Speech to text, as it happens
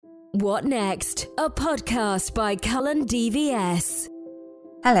What Next? A podcast by Cullen DVS.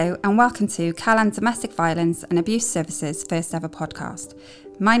 Hello and welcome to Callan Domestic Violence and Abuse Services first ever podcast.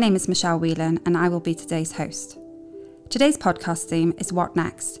 My name is Michelle Whelan and I will be today's host. Today's podcast theme is What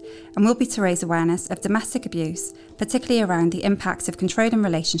Next, and will be to raise awareness of domestic abuse, particularly around the impacts of controlling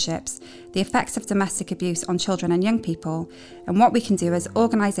relationships, the effects of domestic abuse on children and young people, and what we can do as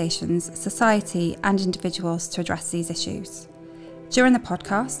organisations, society and individuals to address these issues. During the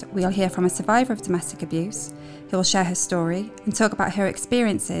podcast, we'll hear from a survivor of domestic abuse who will share her story and talk about her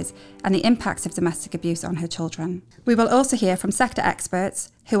experiences and the impacts of domestic abuse on her children. We will also hear from sector experts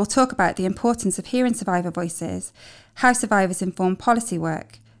who will talk about the importance of hearing survivor voices, how survivors inform policy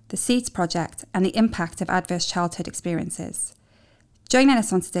work, the SEEDS project and the impact of adverse childhood experiences. Joining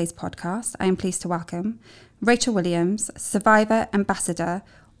us on today's podcast, I am pleased to welcome Rachel Williams, survivor, ambassador,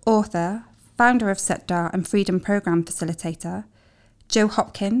 author, founder of Sutdar and Freedom Programme facilitator, Jo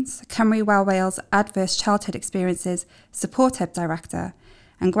Hopkins, Cymru Well Wales Adverse Childhood Experiences Support Hub Director,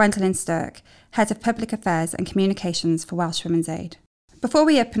 and Gwendolyn Stirk, Head of Public Affairs and Communications for Welsh Women's Aid. Before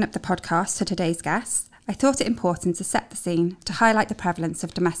we open up the podcast to today's guests, I thought it important to set the scene to highlight the prevalence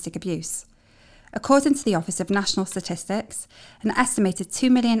of domestic abuse. According to the Office of National Statistics, an estimated 2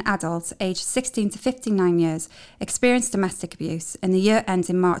 million adults aged 16 to 59 years experienced domestic abuse in the year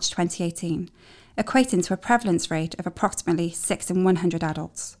ending March 2018, equating to a prevalence rate of approximately 6 in 100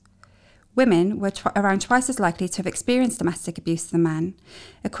 adults. Women were around twice as likely to have experienced domestic abuse than men,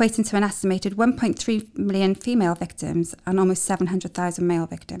 equating to an estimated 1.3 million female victims and almost 700,000 male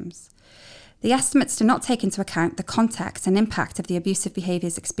victims. The estimates do not take into account the context and impact of the abusive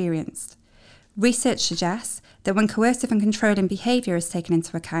behaviours experienced. Research suggests that when coercive and controlling behaviour is taken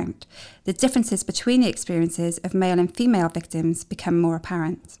into account, the differences between the experiences of male and female victims become more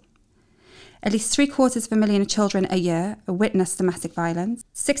apparent. At least 750,000 children a year witness domestic violence.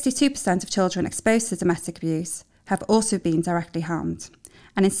 62% of children exposed to domestic abuse have also been directly harmed.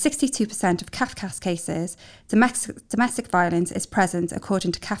 And in 62% of CAFCASS cases, domestic violence is present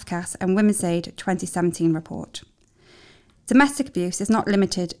according to CAFCASS and Women's Aid 2017 report. Domestic abuse is not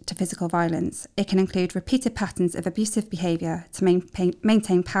limited to physical violence. It can include repeated patterns of abusive behaviour to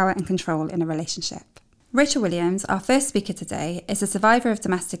maintain power and control in a relationship. Rachel Williams, our first speaker today, is a survivor of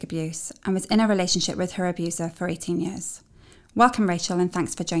domestic abuse and was in a relationship with her abuser for 18 years. Welcome, Rachel, and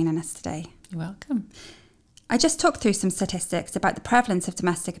thanks for joining us today. You're welcome. I just talked through some statistics about the prevalence of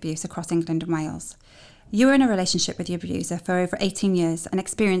domestic abuse across England and Wales. You were in a relationship with your abuser for over 18 years and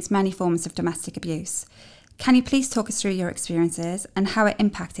experienced many forms of domestic abuse. Can you please talk us through your experiences and how it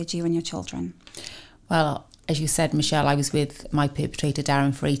impacted you and your children? Well, as you said, Michelle, I was with my perpetrator,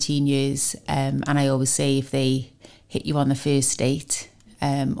 Darren, for 18 years. And I always say if they hit you on the first date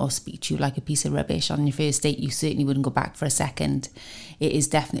or speak to you like a piece of rubbish on your first date, you certainly wouldn't go back for a second. It is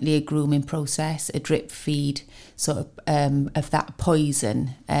definitely a grooming process, a drip feed sort of that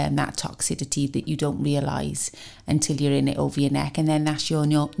poison, that toxicity that you don't realise until you're in it over your neck. And then that's your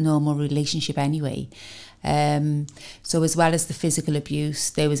normal relationship anyway. So as well as the physical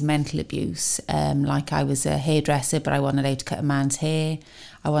abuse, there was mental abuse. Like I was a hairdresser, but I wasn't allowed to cut a man's hair.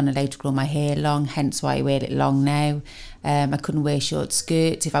 I wasn't allowed to grow my hair long, hence why I wear it long now. I couldn't wear short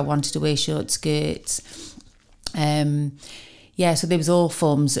skirts if I wanted to wear short skirts. So there was all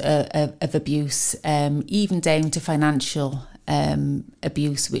forms of abuse, even down to financial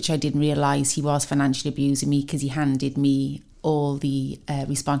abuse, which I didn't realise he was financially abusing me because he handed me all the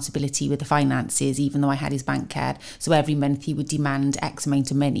responsibility with the finances, even though I had his bank card. So every month he would demand X amount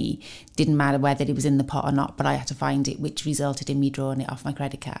of money. Didn't matter whether it was in the pot or not, but I had to find it, which resulted in me drawing it off my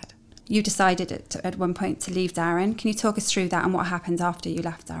credit card. You decided at one point to leave Darren. Can you talk us through that and what happened after you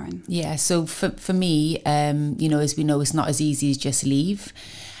left Darren? Yeah, so for me, as we know, it's not as easy as just leave.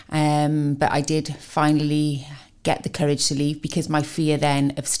 But I did finally get the courage to leave because my fear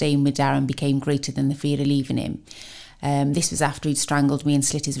then of staying with Darren became greater than the fear of leaving him. This was after he'd strangled me and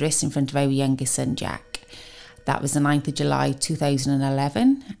slit his wrist in front of our youngest son, Jack. That was the 9th of July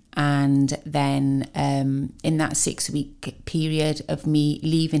 2011. And then in that 6-week period of me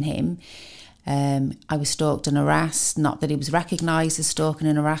leaving him, I was stalked and harassed. Not that it was recognised as stalking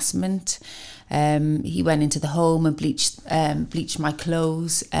and harassment. He went into the home and bleached my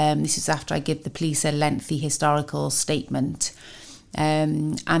clothes. This was after I gave the police a lengthy historical statement.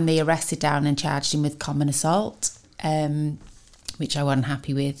 And they arrested Darren and charged him with common assault. Which I wasn't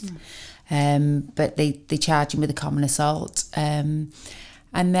happy with. But they charged him with a common assault. And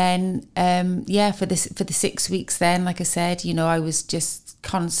then, for the 6 weeks then, like I said, I was just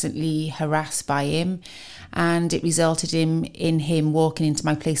constantly harassed by him. And it resulted in him walking into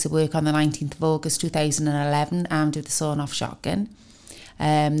my place of work on the 19th of August 2011, armed with a sawn-off shotgun.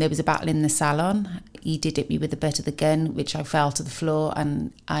 There was a battle in the salon. He did hit me with the butt of the gun, which I fell to the floor,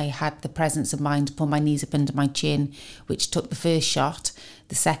 and I had the presence of mind to pull my knees up under my chin, which took the first shot.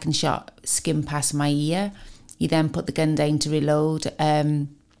 The second shot skimmed past my ear. He then put the gun down to reload.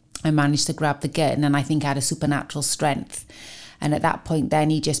 I managed to grab the gun, and I think I had a supernatural strength. And at that point then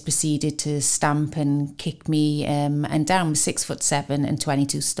he just proceeded to stamp and kick me, and Darren was 6'7" and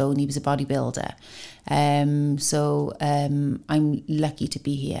 22 stone. He was a bodybuilder. So I'm lucky to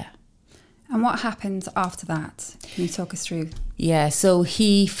be here. And what happened after that? Can you talk us through? Yeah, so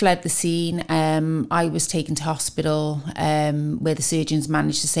he fled the scene. I was taken to hospital where the surgeons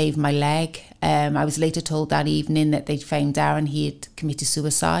managed to save my leg. I was later told that evening that they'd found Darren, he had committed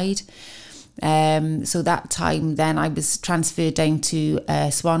suicide. So that time then I was transferred down to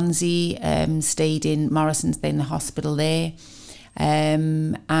Swansea, stayed in Morrison's, then the hospital there.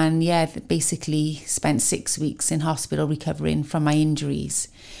 And yeah, basically spent 6 weeks in hospital recovering from my injuries.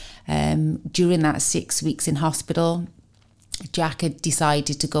 During that 6 weeks in hospital, Jack had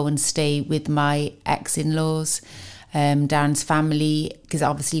decided to go and stay with my ex-in-laws, Darren's family, because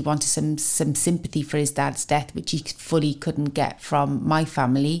obviously he wanted some sympathy for his dad's death, which he fully couldn't get from my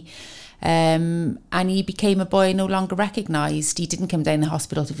family. And he became a boy no longer recognised. He didn't come down the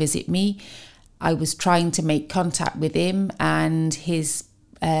hospital to visit me. I was trying to make contact with him, and his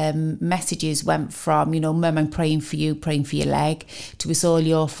messages went from, Mum, I'm praying for you, praying for your leg, to it's all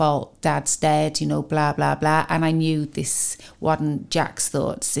your fault, Dad's dead, blah, blah, blah. And I knew this wasn't Jack's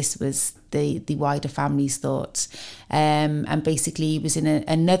thoughts, this was the wider family's thoughts. And basically he was in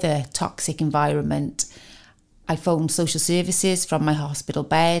another toxic environment. I phoned social services from my hospital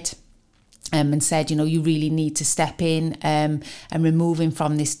bed, and said, you really need to step in and remove him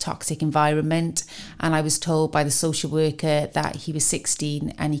from this toxic environment. And I was told by the social worker that he was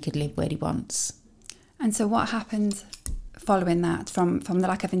 16 and he could live where he wants. And so what happened following that, from the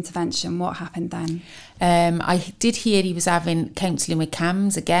lack of intervention? What happened then? I did hear he was having counselling with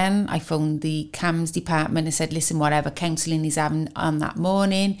CAMHS again. I phoned the CAMHS department and said, listen, whatever counselling he's having on that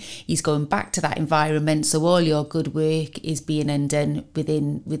morning, he's going back to that environment, so all your good work is being undone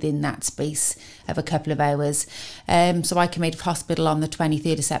within that space of a couple of hours. So I came out of hospital on the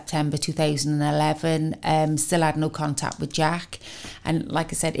 23rd of September 2011, still had no contact with Jack. And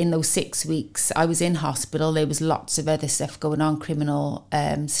like I said, in those 6 weeks I was in hospital, there was lots of other stuff going on, criminal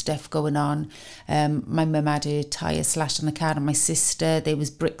stuff going on. My mum had her tyre slashed on the car, and my sister, there was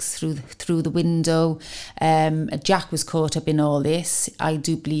bricks through the window. Jack was caught up in all this. I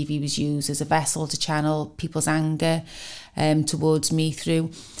do believe he was used as a vessel to channel people's anger towards me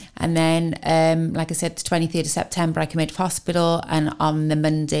through. And then, like I said, the 23rd of September, I came out of hospital, and on the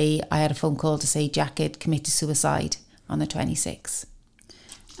Monday, I had a phone call to say Jack had committed suicide on the 26th.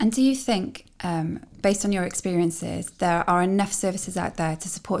 And do you think, based on your experiences, there are enough services out there to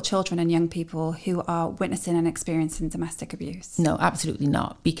support children and young people who are witnessing and experiencing domestic abuse? No, absolutely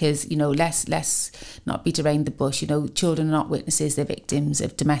not. Because, let's not beat around the bush. Children are not witnesses, they're victims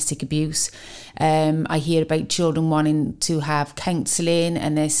of domestic abuse. I hear about children wanting to have counselling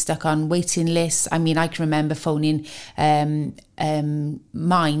and they're stuck on waiting lists. I mean, I can remember phoning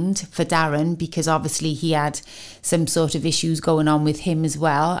Mind for Darren, because obviously he had some sort of issues going on with him as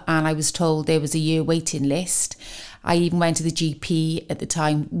well, and I was told there was a year waiting list. I even went to the GP at the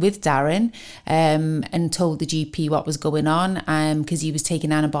time with Darren and told the GP what was going on, because he was taking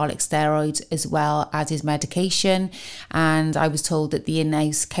anabolic steroids as well as his medication, and I was told that the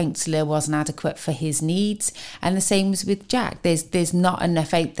in-house counsellor wasn't adequate for his needs. And the same was with Jack. There's not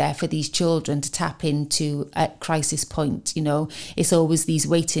enough out there for these children to tap into at crisis point. It's always these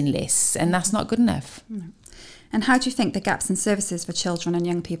waiting lists, and that's not good enough. No. And how do you think the gaps in services for children and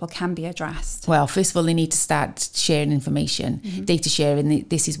young people can be addressed? Well, first of all, they need to start sharing information, data sharing.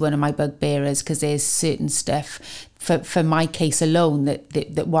 This is one of my bugbearers, because there's certain stuff for my case alone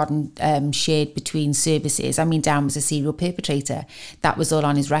that wasn't shared between services. I mean, Dan was a serial perpetrator. That was all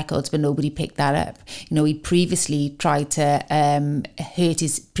on his records, but nobody picked that up. He previously tried to hurt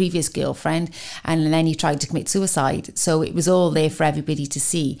his previous girlfriend, and then he tried to commit suicide. So it was all there for everybody to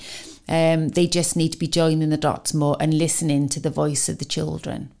see. They just need to be joining the dots more and listening to the voice of the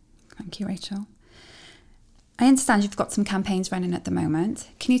children. Thank you, Rachel. I understand you've got some campaigns running at the moment.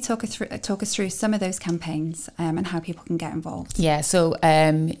 Can you talk us through some of those campaigns and how people can get involved? Yeah, so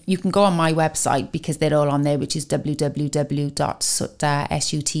you can go on my website, because they're all on there, which is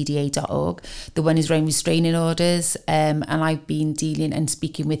www.sutda.org. The one is around restraining orders, and I've been dealing and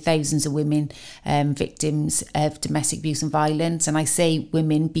speaking with thousands of women victims of domestic abuse and violence. And I say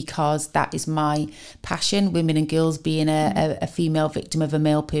women because that is my passion, women and girls being a female victim of a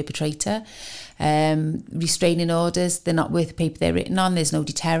male perpetrator. Restraining orders, they're not worth the paper they're written on. There's no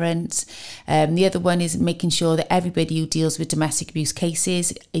deterrent. The other one is making sure that everybody who deals with domestic abuse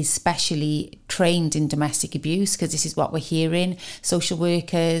cases is specially trained in domestic abuse, because this is what we're hearing. Social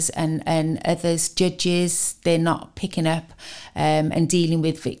workers and others, judges, they're not picking up and dealing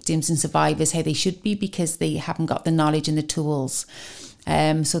with victims and survivors how they should be, because they haven't got the knowledge and the tools.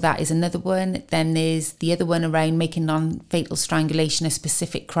 So that is another one. Then there's the other one around making non-fatal strangulation a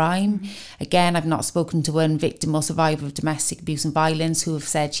specific crime. Again, I've not spoken to one victim or survivor of domestic abuse and violence who have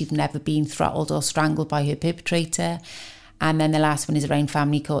said she's never been throttled or strangled by her perpetrator. And then the last one is around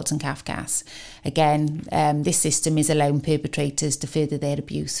family courts and CAFCAS. Again, this system is allowing perpetrators to further their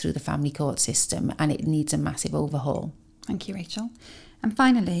abuse through the family court system, and it needs a massive overhaul. Thank you, Rachel. And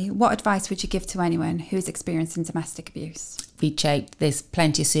finally, what advice would you give to anyone who is experiencing domestic abuse? Reach out. There's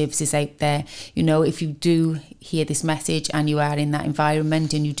plenty of services out there. You know, if you do hear this message and you are in that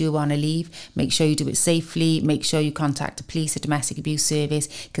environment and you do want to leave, make sure you do it safely. Make sure you contact the police or domestic abuse service,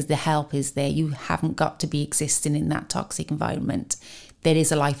 because the help is there. You haven't got to be existing in that toxic environment. There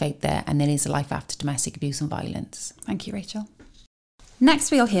is a life out there, and there is a life after domestic abuse and violence. Thank you, Rachel.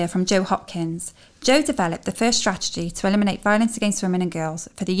 Next, we'll hear from Jo Hopkins. Jo developed the first strategy to eliminate violence against women and girls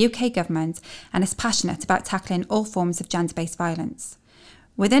for the UK government and is passionate about tackling all forms of gender-based violence.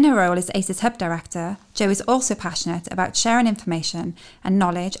 Within her role as ACE's Hub Director, Jo is also passionate about sharing information and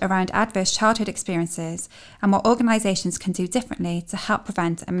knowledge around adverse childhood experiences and what organisations can do differently to help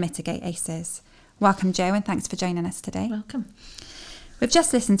prevent and mitigate ACEs. Welcome, Jo, and thanks for joining us today. Welcome. We've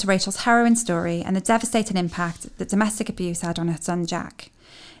just listened to Rachel's harrowing story and the devastating impact that domestic abuse had on her son Jack.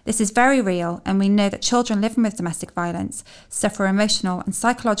 This is very real, and we know that children living with domestic violence suffer emotional and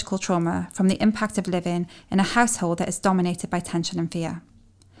psychological trauma from the impact of living in a household that is dominated by tension and fear.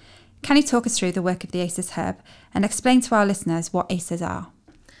 Can you talk us through the work of the ACEs Hub and explain to our listeners what ACEs are?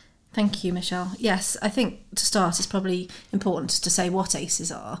 Thank you, Michelle. Yes, I think to start it's probably important to say what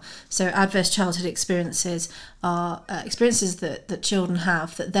ACEs are. So adverse childhood experiences are experiences that children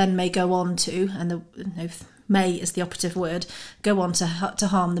have that then may go on to, and may is the operative word, go on to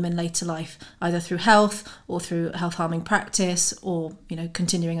harm them in later life, either through health or through health harming practice, or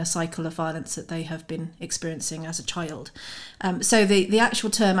continuing a cycle of violence that they have been experiencing as a child. So the actual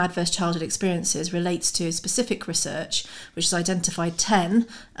term adverse childhood experiences relates to specific research which has identified 10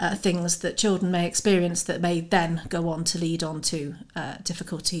 things that children may experience that may then go on to lead on to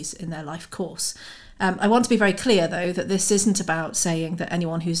difficulties in their life course. I want to be very clear, though, that this isn't about saying that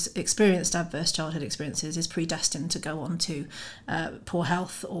anyone who's experienced adverse childhood experiences is predestined to go on to poor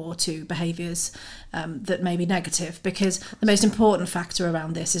health or to behaviours that may be negative, because the most important factor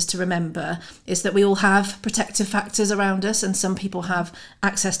around this is to remember is that we all have protective factors around us, and some people have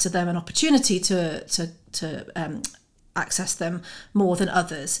access to them and opportunity to access them more than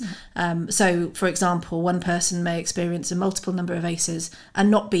others. So, for example, one person may experience a multiple number of ACEs and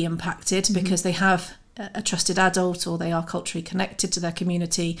not be impacted because they have a trusted adult, or they are culturally connected to their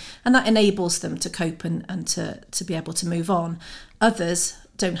community, and that enables them to cope and to be able to move on. Others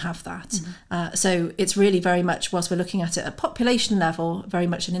don't have that. So it's really very much, whilst we're looking at it at population level, very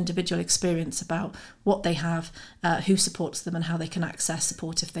much an individual experience about what they have, who supports them, and how they can access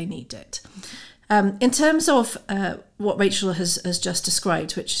support if they need it. In terms of what Rachel has just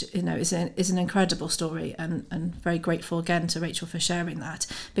described, which is an incredible story, and very grateful again to Rachel for sharing that,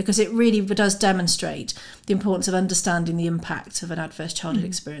 because it really does demonstrate the importance of understanding the impact of an adverse childhood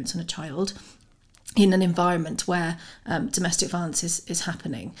experience on a child in an environment where domestic violence is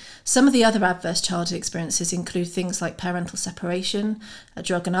happening. Some of the other adverse childhood experiences include things like parental separation,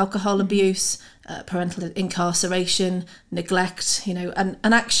 drug and alcohol abuse, parental incarceration, neglect, and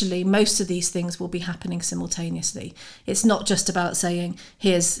actually most of these things will be happening simultaneously. It's not just about saying,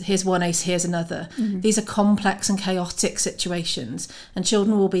 here's one ACE, here's another. These are complex and chaotic situations, and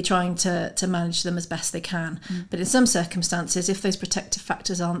children will be trying to manage them as best they can. But in some circumstances, if those protective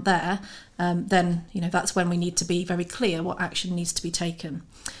factors aren't there, then that's when we need to be very clear what action needs to be taken.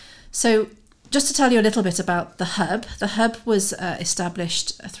 So just to tell you a little bit about the Hub. The Hub was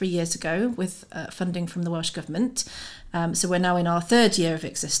established 3 years ago with funding from the Welsh Government. So we're now in our 3rd year of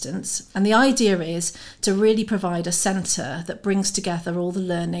existence. And the idea is to really provide a centre that brings together all the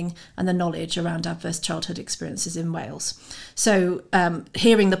learning and the knowledge around adverse childhood experiences in Wales. So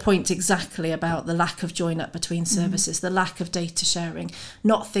hearing the point exactly about the lack of join-up between services, the lack of data sharing,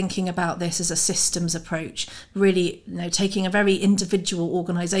 not thinking about this as a systems approach, really taking a very individual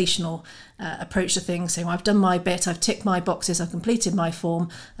organisational approach to things, saying, well, I've done my bit, I've ticked my boxes, I've completed my form,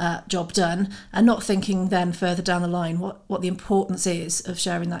 job done, and not thinking then further down the line, what the importance is of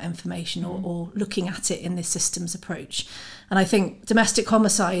sharing that information or looking at it in this systems approach. And I think domestic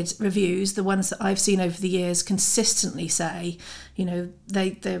homicide reviews, the ones that I've seen over the years, consistently say,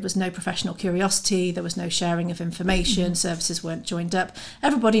 there was no professional curiosity, there was no sharing of information, services weren't joined up.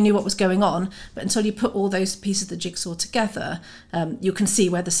 Everybody knew what was going on, but until you put all those pieces of the jigsaw together, you can see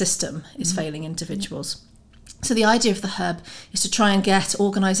where the system is failing individuals. So the idea of the hub is to try and get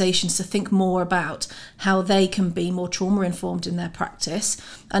organisations to think more about how they can be more trauma-informed in their practice,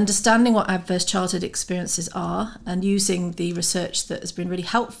 understanding what adverse childhood experiences are, and using the research that has been really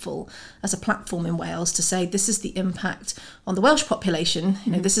helpful as a platform in Wales to say this is the impact on the Welsh population.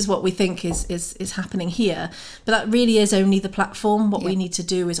 This is what we think is happening here. But that really is only the platform. What we need to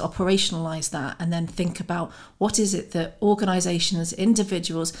do is operationalise that and then think about what is it that organisations,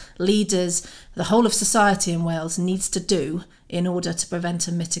 individuals, leaders, the whole of society in Wales needs to do in order to prevent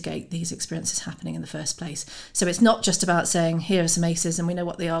and mitigate these experiences happening in the first place. So it's not just about saying, here are some ACEs and we know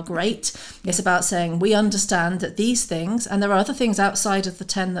what they are, great. It's about saying, we understand that these things, and there are other things outside of the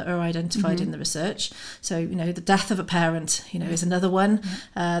 10 that are identified in the research. So, the death of a parent, is another one.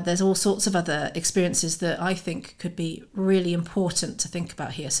 There's all sorts of other experiences that I think could be really important to think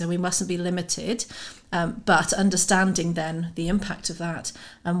about here. So we mustn't be limited, but understanding then the impact of that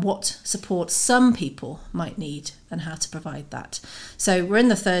and what support some people might need and how to provide that. So we're in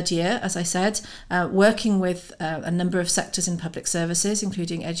the third year, as I said, working with a number of sectors in public services,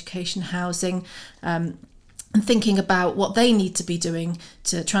 including education, housing, and thinking about what they need to be doing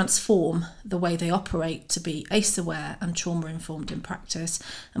to transform the way they operate to be ACE aware and trauma informed in practice.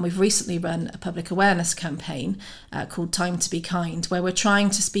 And we've recently run a public awareness campaign called Time to Be Kind, where we're trying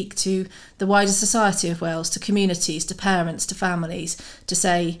to speak to the wider society of Wales, to communities, to parents, to families, to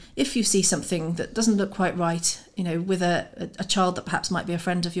say, if you see something that doesn't look quite right, with a child that perhaps might be a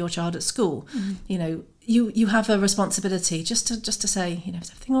friend of your child at school, you have a responsibility just to say,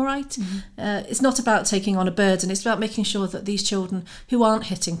 is everything all right? It's not about taking on a burden. It's about making sure that these children who aren't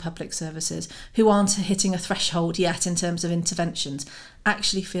hitting public services, who aren't hitting a threshold yet in terms of interventions,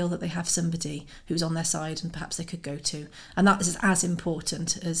 actually feel that they have somebody who's on their side and perhaps they could go to. And that is as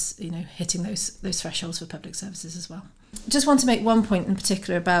important as, hitting those thresholds for public services as well. Just want to make one point in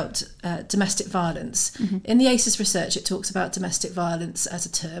particular about domestic violence. In the ACEs research, it talks about domestic violence as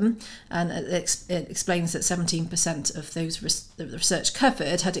a term, and it explains that 17% of those the research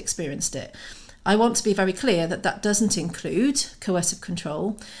covered had experienced it. I want to be very clear that that doesn't include coercive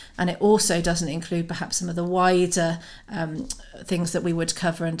control, and it also doesn't include perhaps some of the wider things that we would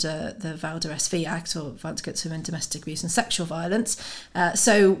cover under the VALDA SV Act, or Violence Against Women, Domestic Abuse and Sexual Violence.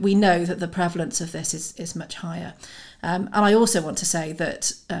 So we know that the prevalence of this is much higher. And I also want to say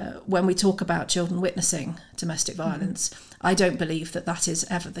that when we talk about children witnessing domestic violence, I don't believe that is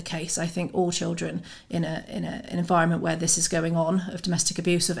ever the case. I think all children in an environment where this is going on, of domestic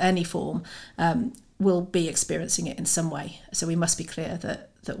abuse of any form, will be experiencing it in some way. So we must be clear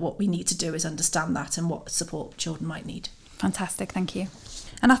that what we need to do is understand that and what support children might need. Fantastic, thank you.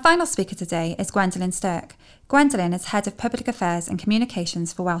 And our final speaker today is Gwendolyn Stirk. Gwendolyn is Head of Public Affairs and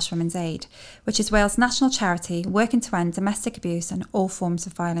Communications for Welsh Women's Aid, which is Wales' national charity working to end domestic abuse and all forms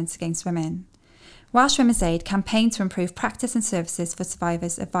of violence against women. Welsh Women's Aid campaign to improve practice and services for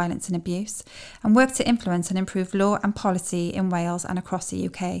survivors of violence and abuse, and work to influence and improve law and policy in Wales and across the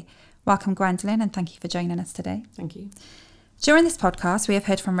UK. Welcome, Gwendolyn, and thank you for joining us today. Thank you. During this podcast, we have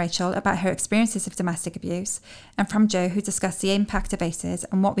heard from Rachel about her experiences of domestic abuse, and from Jo, who discussed the impact of ACEs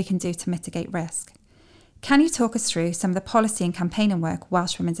and what we can do to mitigate risk. Can you talk us through some of the policy and campaigning work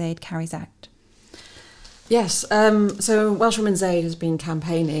Welsh Women's Aid carries out? Yes, so Welsh Women's Aid has been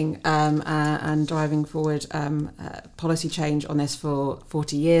campaigning and driving forward policy change on this for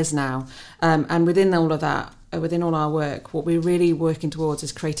 40 years now. And within all of that, within all our work, what we're really working towards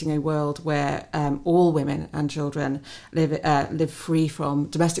is creating a world where all women and children live free from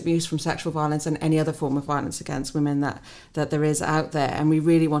domestic abuse, from sexual violence and any other form of violence against women that there is out there. And we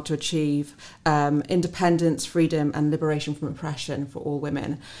really want to achieve independence, freedom and liberation from oppression for all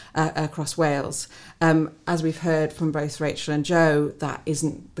women across Wales. As we've heard from both Rachel and Jo, that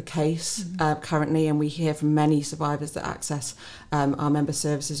isn't the case currently, and we hear from many survivors that access our member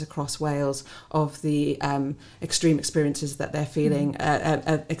services across Wales of the extreme experiences that they're feeling,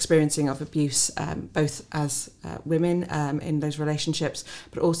 experiencing of abuse, both as women in those relationships,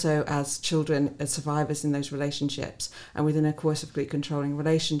 but also as children, as survivors in those relationships. And within a coercively controlling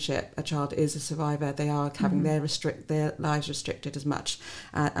relationship, a child is a survivor. They are having their lives restricted as much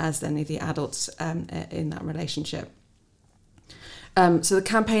as any of the adults in that relationship. So the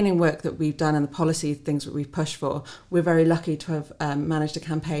campaigning work that we've done and the policy things that we've pushed for, we're very lucky to have managed to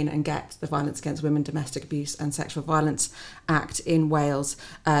campaign and get the Violence Against Women, Domestic Abuse and Sexual Violence Act in Wales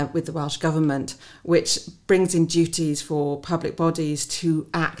with the Welsh Government, which brings in duties for public bodies to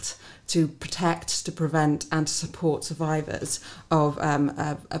act to protect, to prevent and to support survivors of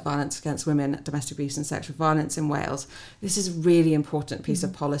violence against women, domestic abuse and sexual violence in Wales. This is a really important piece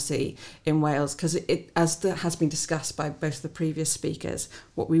of policy in Wales because has been discussed by both the previous speakers,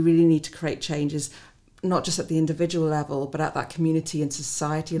 what we really need to create change is not just at the individual level, but at that community and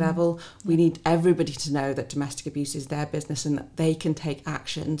society level. We need everybody to know that domestic abuse is their business and that they can take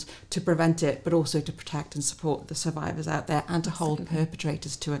actions to prevent it, but also to protect and support the survivors out there and to hold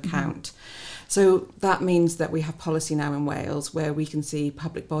perpetrators to account. So that means that we have policy now in Wales where we can see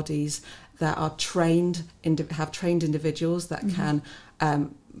public bodies that are trained, have trained individuals that can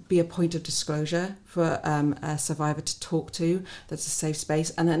be a point of disclosure for a survivor to talk to, that's a safe space,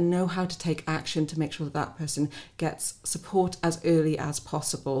 and then know how to take action to make sure that that person gets support as early as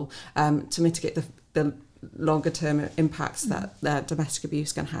possible to mitigate the longer term impacts that domestic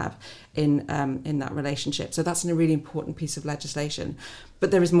abuse can have in that relationship. So that's a really important piece of legislation. But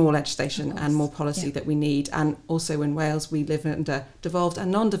there is more legislation and more policy that we need. And also in Wales, we live under devolved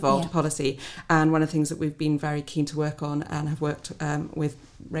and non-devolved policy. And one of the things that we've been very keen to work on and have worked with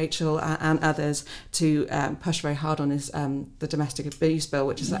Rachel and others to push very hard on is the domestic abuse bill,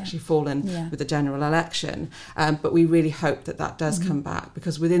 which has actually fallen with the general election. But we really hope that does come back,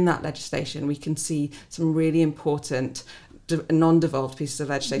 because within that legislation, we can see some really important non-devolved pieces of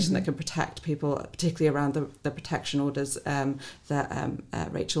legislation that can protect people, particularly around the protection orders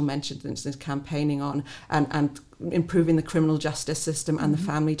that Rachel mentioned and is campaigning on, and improving the criminal justice system and the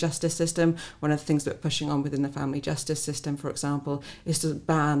family justice system. One of the things that we're pushing on within the family justice system, for example, is to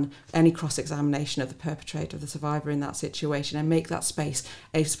ban any cross-examination of the perpetrator, of the survivor in that situation, and make that space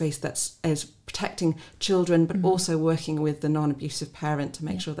a space that's protecting children, but also working with the non-abusive parent to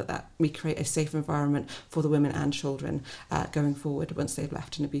make sure that we create a safe environment for the women and children going forward once they've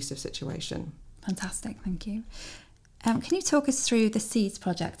left an abusive situation. Fantastic, thank you. Can you talk us through the SEEDS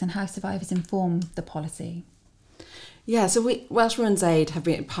project and how survivors inform the policy? Yeah, so Welsh Women's Aid have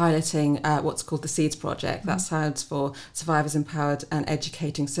been piloting what's called the SEEDS project. That stands for Survivors Empowered and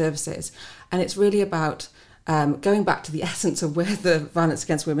Educating Services. And it's really about going back to the essence of where the violence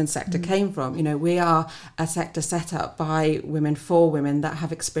against women sector came from. You know, we are a sector set up by women for women that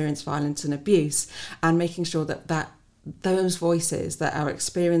have experienced violence and abuse, and making sure that those voices that are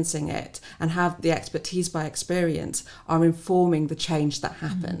experiencing it and have the expertise by experience are informing the change that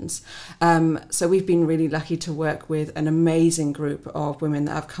happens. So we've been really lucky to work with an amazing group of women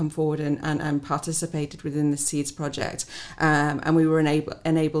that have come forward and participated within the SEEDS project. And we were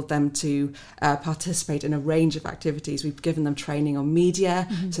enabled them to participate in a range of activities. We've given them training on media,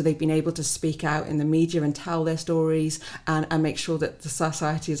 so they've been able to speak out in the media and tell their stories and make sure that the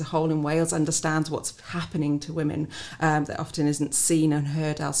society as a whole in Wales understands what's happening to women that often isn't seen and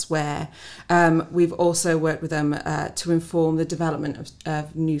heard elsewhere. We've also worked with them to inform the development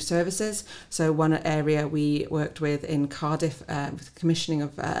of new services. So one area we worked with in Cardiff with the commissioning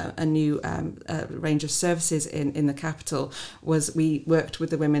of a new range of services in the capital was we worked with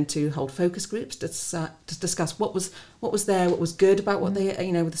the women to hold focus groups to discuss what was there, what was good about what they,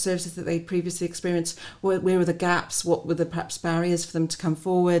 with the services that they previously experienced, where were the gaps, what were the perhaps barriers for them to come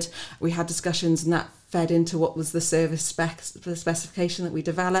forward. We had discussions and that fed into what was the service specification that we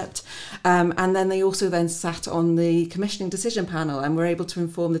developed. And then they also then sat on the commissioning decision panel and were able to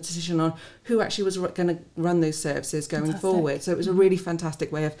inform the decision on who actually was going to run those services going forward. So it was a really fantastic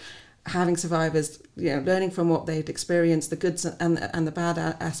way of having survivors, learning from what they'd experienced, the goods and the bad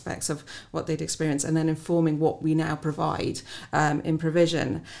aspects of what they'd experienced, and then informing what we now provide in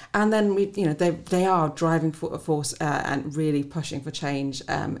provision. And then they are driving force and really pushing for change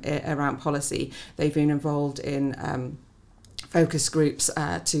around policy. They've been involved in focus groups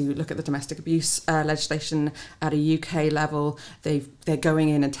to look at the domestic abuse legislation at a UK level. They're going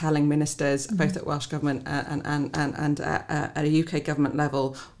in and telling ministers, both at Welsh Government and at a UK government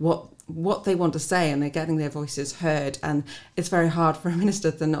level, what they want to say, and they're getting their voices heard. And it's very hard for a minister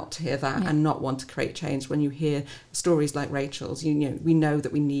to not hear that and not want to create change. When you hear stories like Rachel's, we know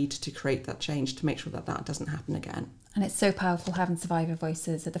that we need to create that change to make sure that doesn't happen again. And it's so powerful having survivor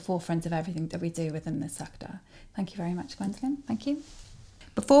voices at the forefront of everything that we do within this sector. Thank you very much, Gwendolyn. Thank you.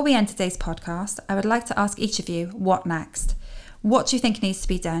 Before we end today's podcast, I would like to ask each of you, what next? What do you think needs to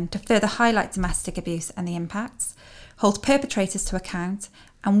be done to further highlight domestic abuse and the impacts, hold perpetrators to account,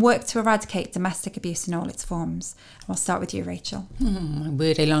 and work to eradicate domestic abuse in all its forms? I'll start with you, Rachel. My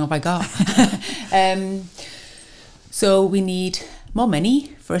word, how long have I got? So we need More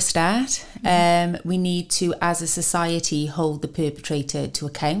money for a start. We need to, as a society, hold the perpetrator to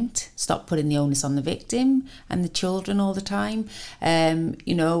account. Stop putting the onus on the victim and the children all the time.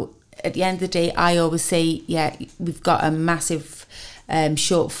 You know, at the end of the day, I always say, yeah, we've got a massive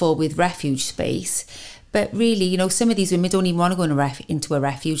shortfall with refuge space. But really, you know, some of these women don't even want to go into a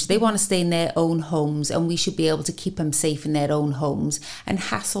refuge. They want to stay in their own homes, and we should be able to keep them safe in their own homes and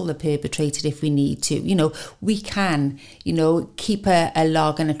hassle the perpetrator if we need to. You know, we can, you know, keep a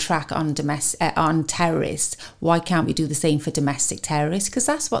log and a track on terrorists. Why can't we do the same for domestic terrorists? Because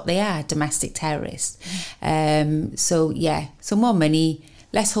that's what they are, domestic terrorists. So more money.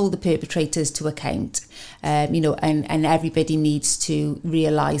 Let's hold the perpetrators to account, you know, and everybody needs to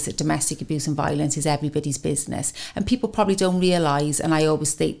realise that domestic abuse and violence is everybody's business. And people probably don't realise, and I always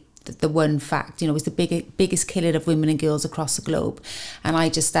state that the one fact, you know, is the biggest killer of women and girls across the globe. And I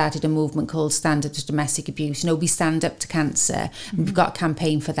just started a movement called Stand Up to Domestic Abuse. You know, we stand up to cancer. And we've got a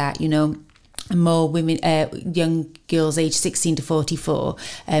campaign for that, you know. More women, young girls aged 16 to 44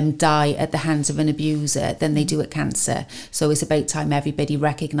 die at the hands of an abuser than they do at cancer. So it's about time everybody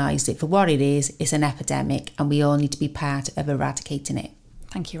recognised it for what it is. It's an epidemic, and we all need to be part of eradicating it.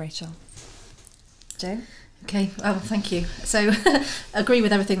 Thank you, Rachel. Jo? Okay, thank you. So I agree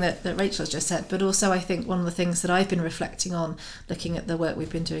with everything that Rachel has just said, but also I think one of the things that I've been reflecting on, looking at the work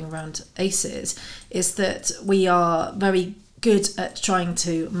we've been doing around ACEs, is that we are very good at trying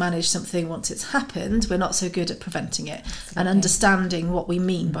to manage something once it's happened. We're not so good at preventing it. Absolutely. And understanding what we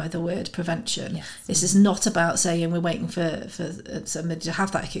mean by the word prevention. Yes. This is not about saying we're waiting for somebody to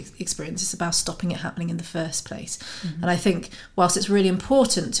have that experience. It's about stopping it happening in the first place. And I think whilst it's really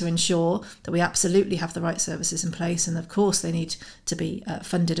important to ensure that we absolutely have the right services in place, and of course they need to be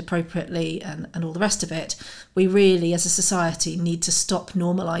funded appropriately and all the rest of it, we really as a society need to stop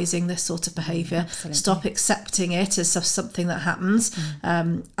normalising this sort of behaviour. Stop accepting it as something that happens.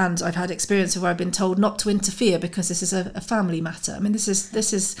 And I've had experience of where I've been told not to interfere because this is a family matter. I mean, this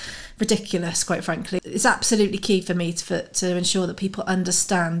is ridiculous, quite frankly. It's absolutely key for me to ensure that people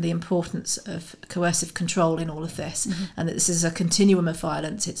understand the importance of coercive control in all of this, and that this is a continuum of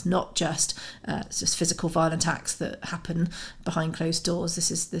violence. It's not just physical violent acts that happen behind closed doors.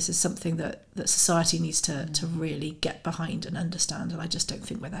 This is something that society needs to really get behind and understand, and I just don't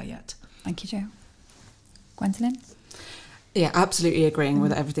think we're there yet. Thank you, Jo. Gwendolyn? Yeah, absolutely agreeing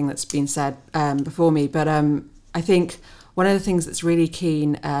with everything that's been said before me. But I think one of the things that's really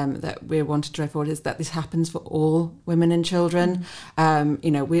keen that we want to drive forward is that this happens for all women and children.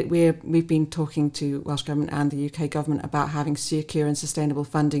 You know, we've been talking to Welsh Government and the UK Government about having secure and sustainable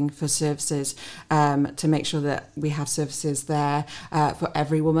funding for services to make sure that we have services there for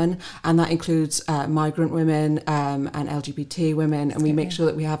every woman, and that includes migrant women and LGBT women, and we make sure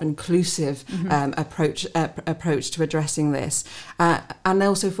that we have an inclusive approach to addressing this, and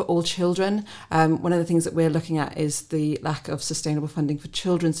also for all children. One of the things that we're looking at is the lack of sustainable funding for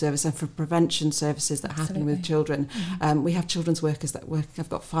children's service and for prevention services that happen with children. We have children's workers that have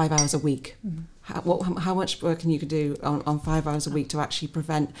got 5 hours a week. How much work can you do on 5 hours a week to actually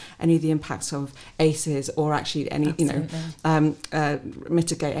prevent any of the impacts of ACEs, or actually any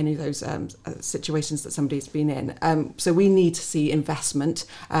mitigate any of those situations that somebody's been in? So we need to see investment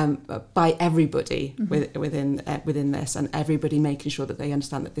by everybody within this, and everybody making sure that they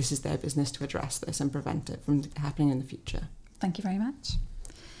understand that this is their business to address this and prevent it from happening in the future. Thank you very much.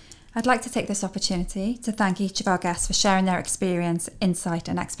 I'd like to take this opportunity to thank each of our guests for sharing their experience, insight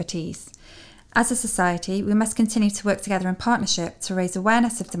and expertise. As a society, we must continue to work together in partnership to raise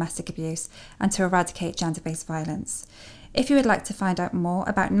awareness of domestic abuse and to eradicate gender-based violence. If you would like to find out more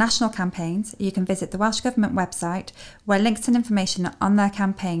about national campaigns, you can visit the Welsh Government website, where links and information on their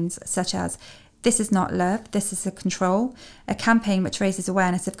campaigns such as This Is Not Love, This Is a Control, a campaign which raises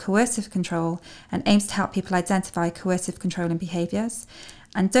awareness of coercive control and aims to help people identify coercive controlling behaviours,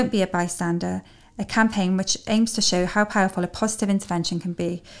 and Don't Be a Bystander, a campaign which aims to show how powerful a positive intervention can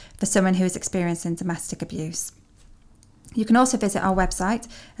be for someone who is experiencing domestic abuse. You can also visit our website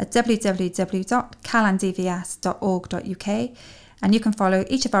at www.calandvs.org.uk, and you can follow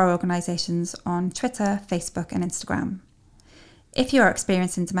each of our organisations on Twitter, Facebook and Instagram. If you are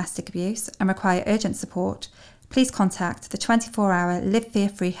experiencing domestic abuse and require urgent support, please contact the 24-hour Live Fear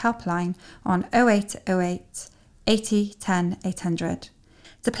Free helpline on 0808 80 10 800.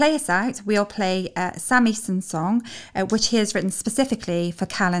 To play us out, we'll play Sam Easton's song, which he has written specifically for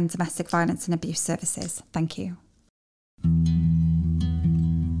Callan Domestic Violence and Abuse Services. Thank you.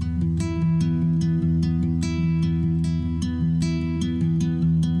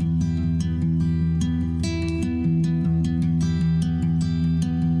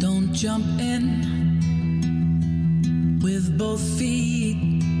 Don't jump in with with both feet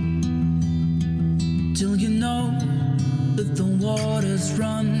till you know that the waters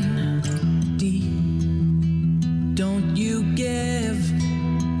run deep. Don't you give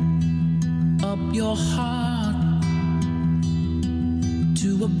up your heart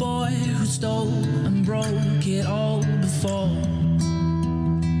to a boy who stole and broke it all before.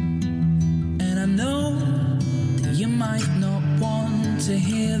 And I know that you might not want to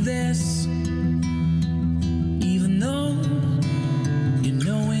hear this, even though you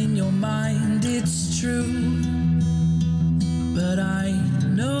know in your mind it's true. But I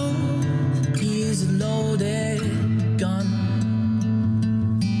know he is a loaded gun.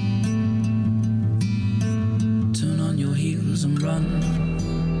 Turn on your heels and run.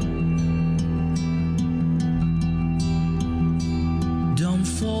 Don't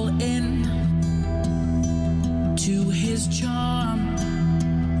fall in to his charm.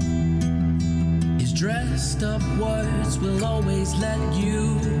 His dressed up words will always let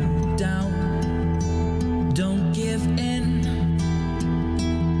you down. Don't give in,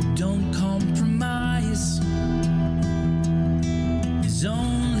 don't compromise. His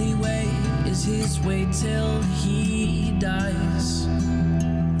only way is his way till he dies.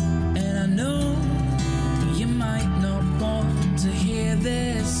 And I know you might not want to hear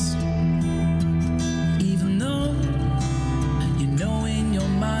this, even though you know in your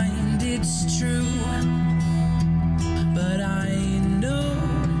mind it's true. But I know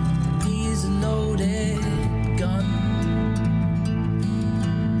he's a loaded gun.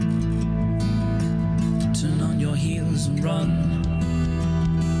 Turn on your heels and run.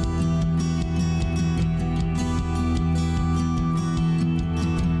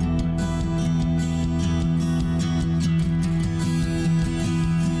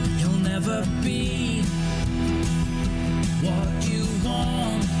 Be what you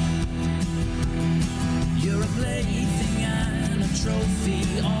want. You're a plaything and a trophy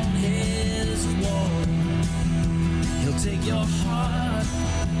on his wall. He'll take your heart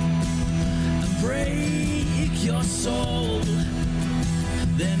and break your soul.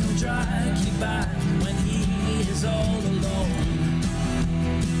 Then he'll drag you back when he is all alone.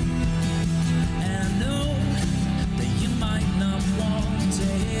 And I know that you might not want to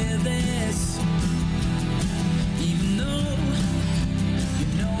hear this, even though you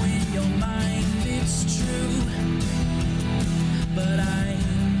know in your mind it's true. But I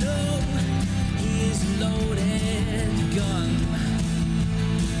know he is a loaded gun.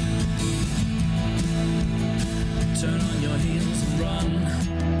 Turn on your heels and run.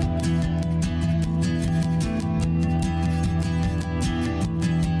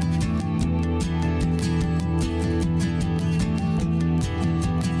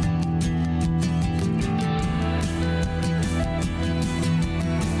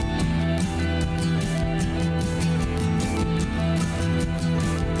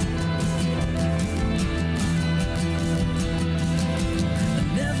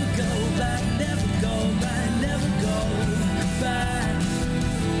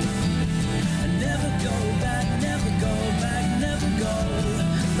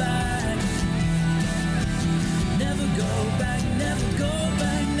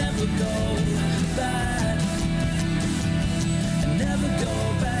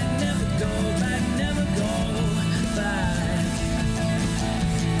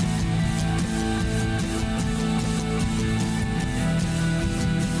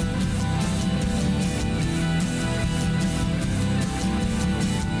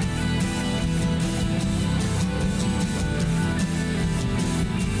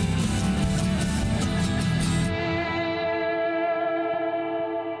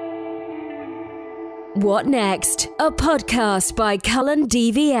 What Next? A podcast by Cullen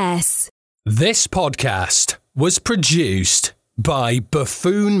DVS. This podcast was produced by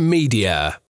Buffoon Media.